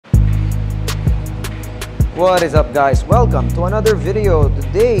What is up, guys? Welcome to another video.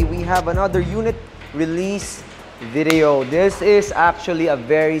 Today we have another unit release video. This is actually a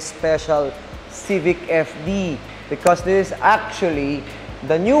very special Civic FD because this is actually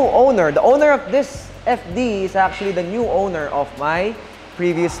the new owner. The owner of this FD is actually the new owner of my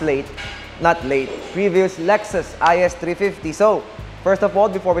previous previous Lexus IS350. So, first of all,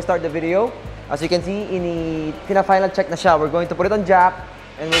 before we start the video, as you can see, final check na siya. We're going to put it on jack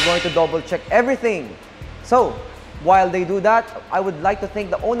and we're going to double check everything. So, while they do that, I would like to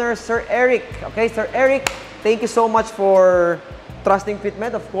thank the owner, Sir Eric. Okay, Sir Eric, thank you so much for trusting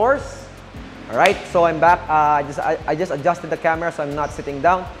Fitment, of course. All right, so I'm back. I just adjusted the camera so I'm not sitting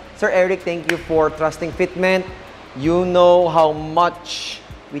down. Sir Eric, thank you for trusting Fitment. You know how much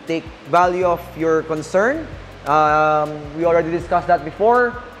we take value of your concern. We already discussed that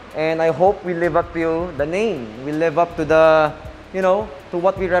before, and I hope we live up to the name. We live up to the, to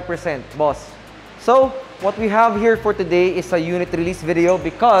what we represent, boss. So, what we have here for today is a unit release video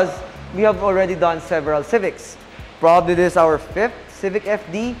because we have already done several Civics. Probably this is our 5th Civic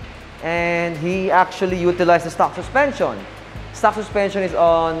FD, and he actually utilized the stock suspension. Stock suspension is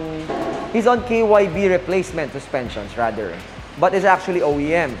he's on KYB replacement suspensions rather, but it's actually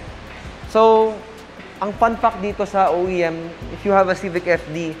OEM. So, ang fun fact dito sa OEM, if you have a Civic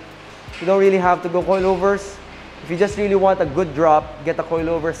FD, you don't really have to go coilovers. If you just really want a good drop, get a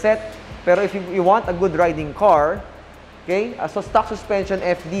coilover set. Pero if you want a good riding car, okay, so stock suspension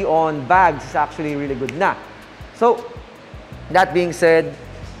FD on bags is actually really good na. So, that being said,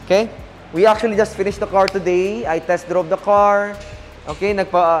 okay, we actually just finished the car today. I test drove the car. Okay,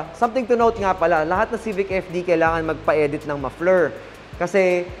 something to note nga pala, lahat ng Civic FD kailangan magpa-edit ng muffler.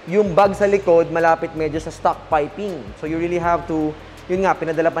 Kasi yung bag sa likod, malapit medyo sa stock piping. So, you really have to, yun nga,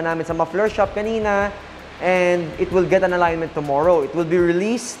 pinadala pa namin sa muffler shop kanina, and it will get an alignment tomorrow. It will be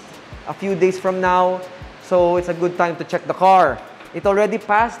released a few days from now, so it's a good time to check the car. It already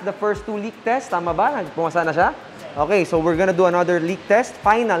passed the first 2 leak tests, tama ba? Pumasa na siya? Okay, so we're gonna do another leak test,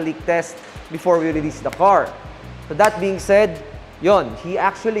 final leak test, before we release the car. So that being said, he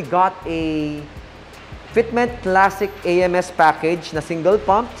actually got a Fitment Classic AMS package na single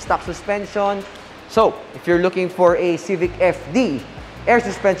pump, stock suspension. So, if you're looking for a Civic FD air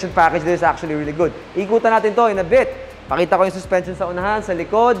suspension package, this is actually really good. Ikutan natin to in a bit. Pakita ko yung suspension sa unahan, sa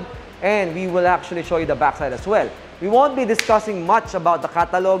likod, and we will actually show you the backside as well. We won't be discussing much about the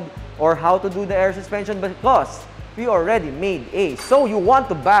catalog or how to do the air suspension because we already made a. So you want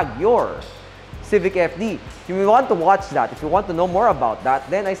to bag your Civic FD. If you want to watch that, if you want to know more about that,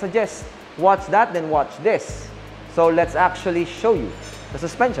 then I suggest watch that, then watch this. So let's actually show you the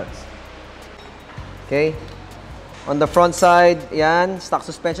suspensions. Okay. On the front side, yan, stock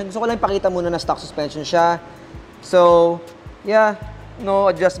suspension. Gusto ko lang pakita muna na stock suspension siya. So, yeah, no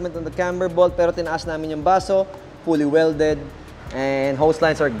adjustment on the camber bolt, pero tinaas namin yung baso, fully welded, and hose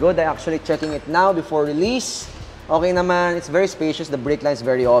lines are good. I'm actually checking it now before release. Okay naman, it's very spacious, the brake line is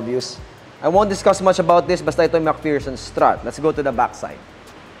very obvious. I won't discuss much about this, basta ito yung McPherson strut. Let's go to the back side.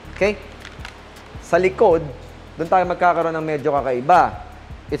 Okay? Sa likod, doon tayo magkakaroon ng medyo kakaiba.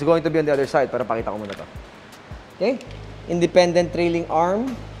 It's going to be on the other side, pero pakita ko muna to. Okay? Independent trailing arm.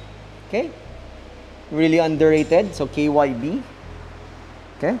 Okay? Really underrated, so KYB.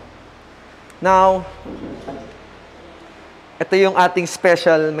 Okay? Now, ito yung ating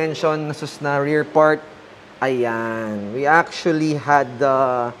special mention na rear part. Ayan. We actually had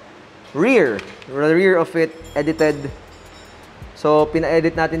the rear of it edited. So,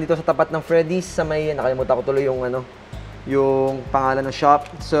 pina-edit natin dito sa tapat ng Freddy's sa may, nakalimutan ko tuloy yung yung pangalan ng shop.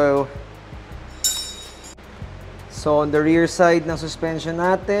 So, on the rear side ng suspension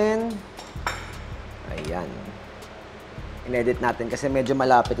natin, ayan. In-edit natin kasi medyo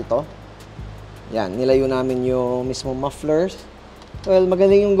malapit ito. Yan, nilayo namin yung mismo mufflers. Well,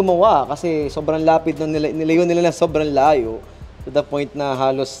 magaling yung gumawa kasi sobrang lapid nung nilayo nila na sobrang layo to the point na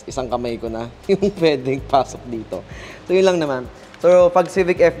halos isang kamay ko na yung pwedeng pasok dito. So, yun lang naman. So, pag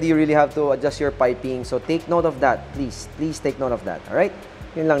Civic FD, you really have to adjust your piping. So, take note of that. Please take note of that. Alright?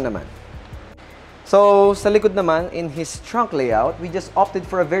 Yun lang naman. So, sa likod naman, in his trunk layout, we just opted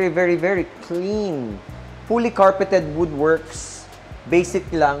for a very, very, very clean, fully carpeted woodworks. Basic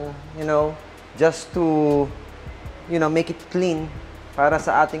lang, just to, make it clean para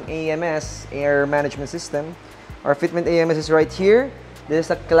sa ating AMS, air management system. Our Fitment AMS is right here. This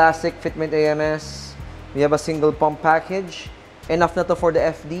is a classic Fitment AMS. We have a single pump package. Enough na to for the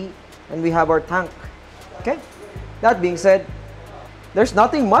FD. And we have our tank. Okay? That being said, there's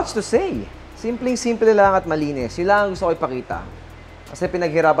nothing much to say. Simpleng-simple lang at malinis. Yun lang ang gusto ko ipakita. Kasi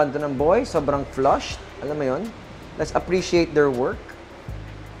pinaghirapan to ng boy. Sobrang flushed. Alam mo yun? Let's appreciate their work.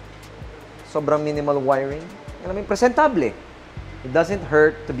 Sobrang minimal wiring. Alam mo, presentable. It doesn't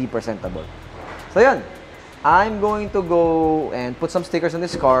hurt to be presentable. So yan. I'm going to go and put some stickers on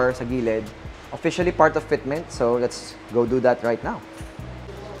this car sa gilid. Officially part of Fitment. So let's go do that right now.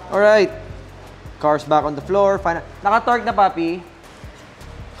 Alright. Car's back on the floor. Naka-torque na, papi.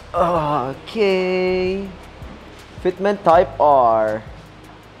 Okay. Fitment Type R.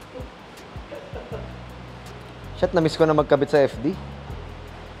 Shit, na-miss ko na magkabit sa FD.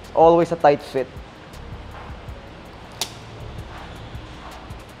 It's always a tight fit.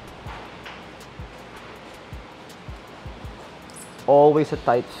 Always a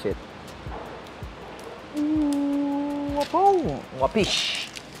tight fit. Ooh, wapish.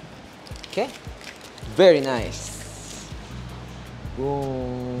 Okay. Very nice.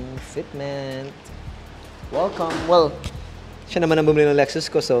 Boom. Fitment. Welcome. Well, siya naman ang bumili ng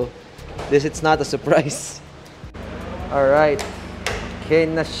Lexus ko, so it's not a surprise. Alright. Okay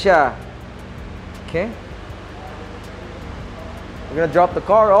na siya. Okay. We're gonna drop the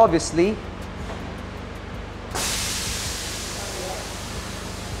car, obviously.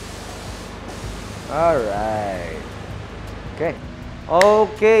 Alright. Okay.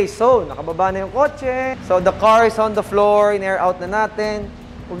 Okay, so nakababa na yung kotse. So the car is on the floor, in-air out na natin.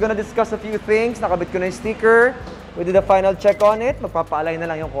 We're gonna discuss a few things. Nakabit ko na yung sticker. We did a final check on it. Magpapaalay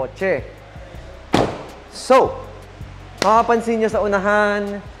na lang yung kotse. So, makapansin nyo sa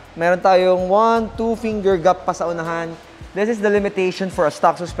unahan, meron tayong 1-2 finger gap pa sa unahan. This is the limitation for a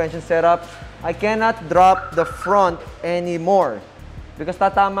stock suspension setup. I cannot drop the front anymore because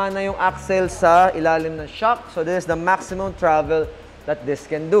tatama na yung axle sa ilalim ng shock. So this is the maximum travel that this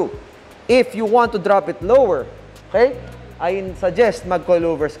can do. If you want to drop it lower, okay, I suggest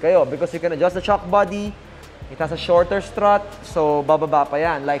mag-coilovers kayo because you can adjust the shock body. It has a shorter strut, so bababa pa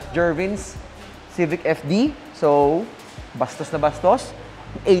yan. Like Jervin's CIVIC FD. So, bastos na bastos.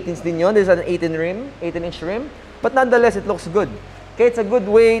 18s din yun. This is an 18-inch rim. But nonetheless, it looks good. Okay, it's a good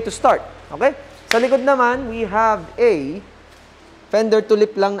way to start. Okay? Sa likod naman, we have a fender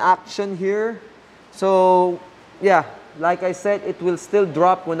tulip lang action here. So, yeah, like I said, it will still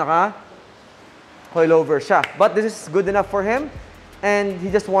drop kung naka-coilover siya. But this is good enough for him. And he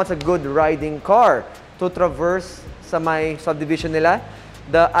just wants a good riding car to traverse sa my subdivision nila.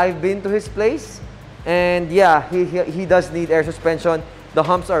 I've been to his place. And yeah, he does need air suspension. The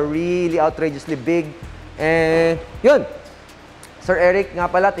humps are really outrageously big. And yun. Sir Eric, nga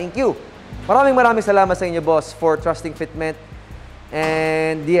pala, thank you. Maraming salamat sa inyo, boss, for trusting Fitment.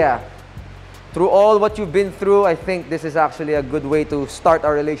 And yeah, through all what you've been through, I think this is actually a good way to start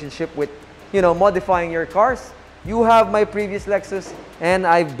our relationship with, you know, modifying your cars. You have my previous Lexus, and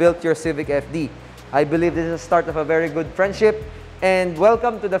I've built your Civic FD. I believe this is the start of a very good friendship. And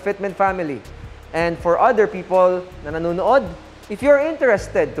welcome to the Fitment family. And for other people na nanonood, if you're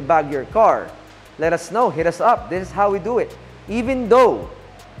interested to bag your car, let us know, hit us up. This is how we do it. Even though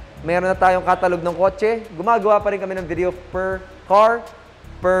meron na tayong catalog ng kotse, gumagawa pa rin kami ng video per car,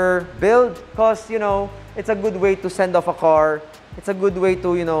 per build, because, you know, it's a good way to send off a car. It's a good way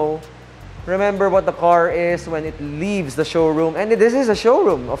to, you know, remember what the car is when it leaves the showroom. And this is a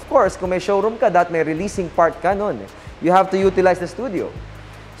showroom. Of course, kung may showroom ka, that may releasing part ka nun. You have to utilize the studio.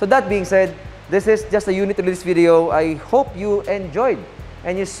 So that being said, this is just a unit release video. I hope you enjoyed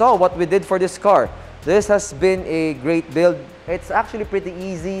and you saw what we did for this car. This has been a great build. It's actually pretty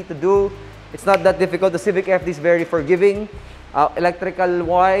easy to do. It's not that difficult. The Civic FD is very forgiving.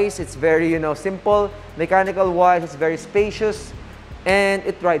 Electrical-wise, it's very, you know, simple. Mechanical-wise, it's very spacious. And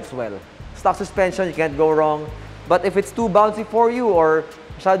it rides well. Stock suspension, you can't go wrong. But if it's too bouncy for you or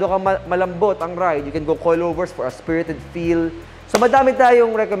masyado kang malambot ang ride, you can go coilovers for a spirited feel. So madami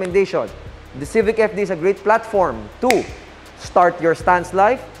tayong recommendation. The Civic FD is a great platform to start your stance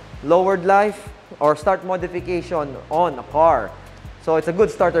life, lowered life, or start modification on a car. So it's a good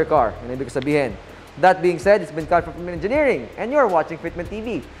starter car. Yan ibig sabihin. That being said, it's been Carl from Fitment Engineering, and you're watching Fitment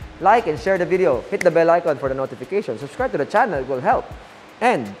TV. Like and share the video. Hit the bell icon for the notification. Subscribe to the channel. It will help.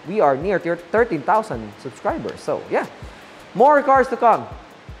 And we are near 13,000 subscribers. So yeah, more cars to come.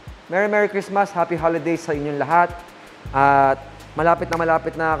 Merry Christmas. Happy holidays sa inyong lahat. At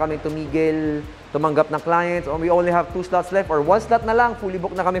malapit na kami tumigil, tumanggap ng clients. We only have 2 slots left or 1 slot na lang. Fully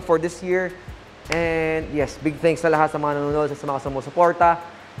booked na kami for this year. And yes, big thanks sa lahat sa mga nanonood, sa mga sumusuporta.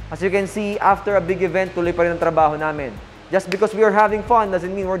 As you can see, after a big event, tuloy pa rin ang trabaho namin. Just because we are having fun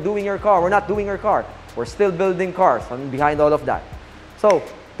doesn't mean we're doing your car. We're not doing your car. We're still building cars behind all of that. So,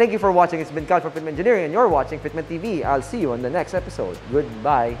 thank you for watching. It's been Carl from Fitment Engineering, and you're watching Fitment TV. I'll see you on the next episode.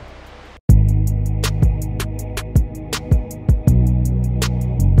 Goodbye.